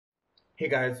Hey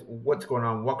guys, what's going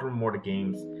on? Welcome to More to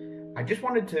Games. I just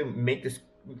wanted to make this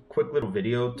quick little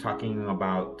video talking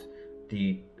about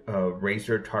the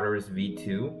RAZER Tartarus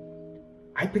V2.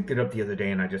 I picked it up the other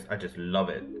day and I just love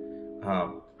it.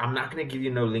 I'm not gonna give you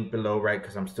no link below, right?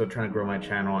 Because I'm still trying to grow my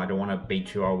channel. I don't want to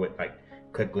bait you all with like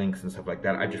click links and stuff like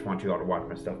that. I just want you all to watch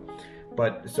my stuff.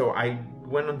 But so I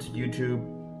went onto YouTube.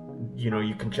 You know,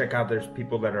 you can check out. There's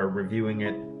people that are reviewing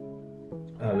it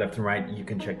left and right. You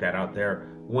can check that out there.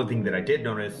 One thing that I did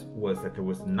notice was that there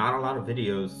was not a lot of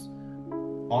videos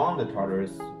on the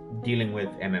Tartarus dealing with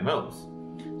MMOs.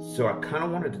 So I kind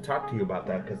of wanted to talk to you about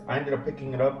that because I ended up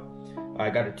picking it up. I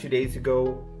got it 2 days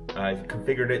ago. I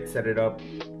configured it, set it up,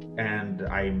 and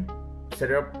I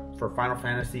set it up for Final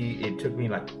Fantasy. It took me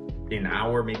like an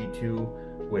hour, maybe two,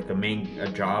 with the main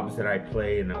jobs that I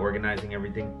play and organizing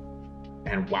everything.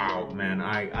 And wow, man,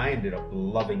 I ended up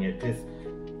loving it.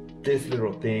 This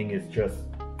little thing is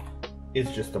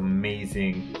just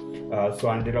amazing. So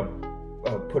I ended up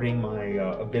putting my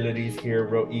abilities here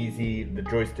real easy. The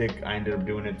joystick, I ended up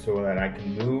doing it so that I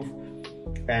can move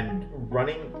and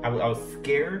running. I was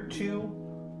scared to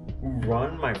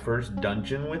run my first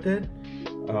dungeon with it.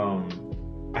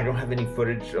 I don't have any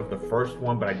footage of the first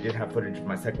one, but I did have footage of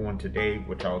my second one today,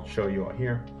 which I'll show you all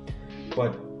here.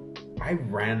 But I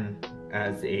ran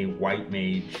as a white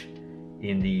mage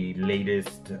in the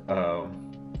latest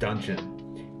dungeon,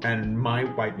 and my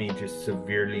white mage is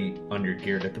severely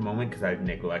undergeared at the moment because I've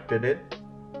neglected it,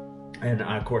 and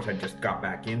of course I just got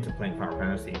back into playing Final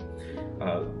Fantasy,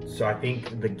 so I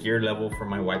think the gear level for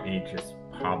my white mage is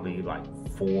probably like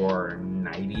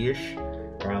 490-ish,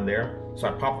 around there. So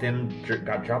I popped in,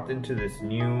 got dropped into this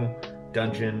new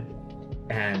dungeon,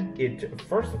 and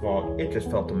first of all, it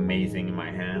just felt amazing in my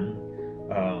hand.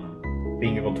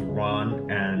 Being able to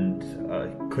run and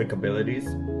click abilities,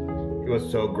 it was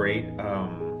so great.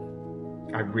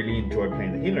 I really enjoyed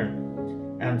playing the healer.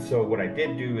 And so what I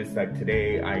did do is like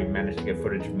today I managed to get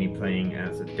footage of me playing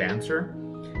as a dancer,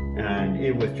 and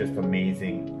it was just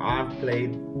amazing. I've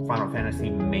played Final Fantasy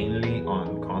mainly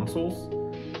on consoles,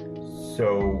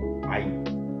 so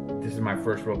this is my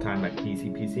first real time at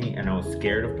PC, and I was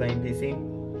scared of playing PC.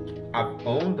 I've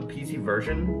owned the PC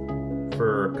version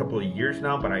for a couple of years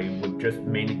now, but I would just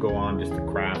mainly go on just to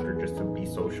craft or just to be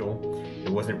social. It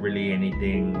wasn't really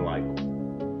anything like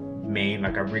main,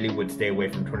 like I really would stay away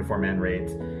from 24-man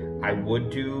raids. I would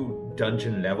do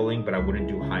dungeon leveling, but I wouldn't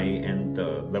do high-end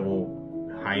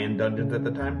high-end dungeons at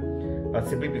the time,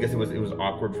 simply because it was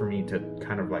awkward for me to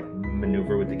kind of like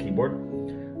maneuver with the keyboard.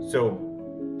 So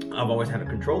I've always had a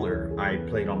controller. I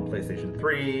played on PlayStation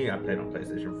 3, I played on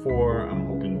PlayStation 4, I'm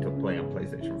hoping to play on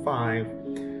PlayStation 5.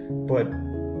 But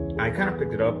I kind of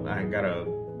picked it up. I got a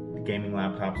gaming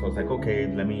laptop, so I was like, okay,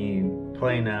 let me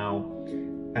play now.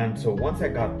 And so once I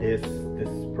got this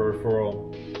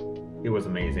peripheral, it was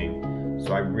amazing.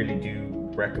 So I really do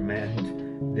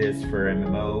recommend this for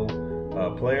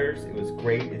MMO players. It was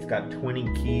great. It's got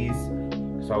 20 keys,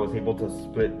 so I was able to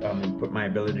split and put my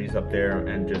abilities up there,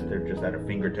 and they're just at a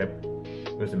fingertip.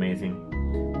 It was amazing.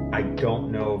 I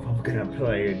don't know if I'm gonna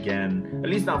play again, at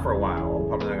least not for a while. I'm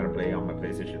probably not gonna play on my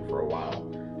PlayStation for a while.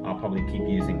 I'll probably keep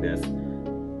using this.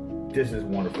 This is a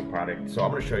wonderful product. So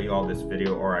I'm gonna show you all this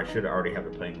video, or I should already have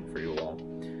it playing for you all,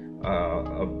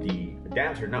 of the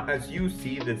dancer. Now, as you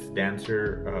see this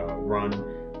dancer run,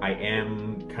 I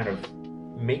am kind of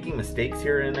making mistakes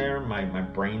here and there. My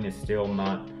brain is still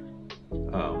not,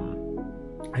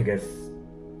 I guess,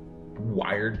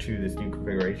 wired to this new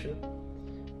configuration.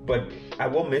 But I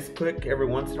will misclick every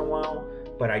once in a while,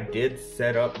 but I did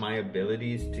set up my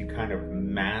abilities to kind of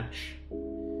match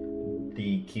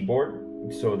the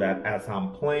keyboard so that as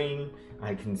I'm playing,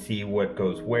 I can see what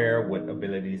goes where, what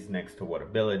ability is next to what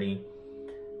ability.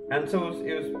 And so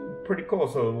it was pretty cool.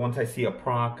 So once I see a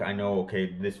proc, I know,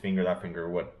 okay, this finger, that finger,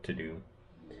 what to do.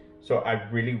 So I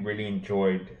really, really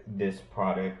enjoyed this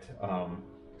product.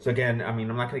 So again, I mean,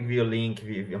 I'm not gonna give you a link,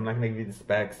 I'm not gonna give you the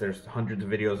specs. There's hundreds of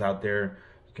videos out there.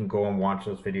 You can go and watch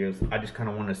those videos. I just kind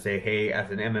of want to say, hey,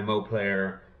 as an MMO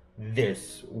player,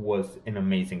 this was an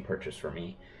amazing purchase for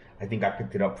me. I think I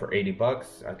picked it up for 80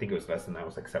 bucks. I think it was less than that, it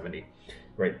was like 70,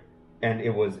 right? And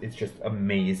it's just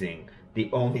amazing. The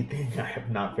only thing I have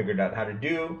not figured out how to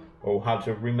do, or how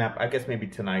to remap, I guess maybe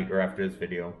tonight or after this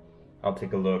video, I'll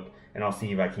take a look and I'll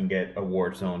see if I can get a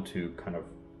Warzone to kind of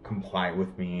comply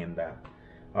with me in that.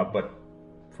 But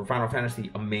for Final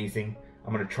Fantasy, amazing.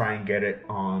 I'm gonna try and get it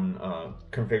on,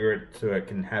 configure it so I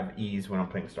can have ease when I'm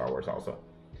playing Star Wars also.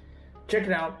 Check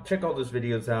it out, check all those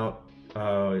videos out.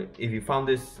 If you found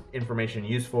this information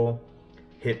useful,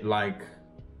 hit like,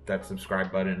 that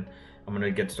subscribe button. I'm gonna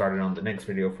get started on the next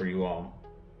video for you all.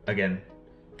 Again,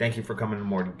 Thank you for coming to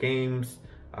More Games.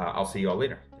 I'll see you all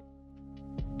later.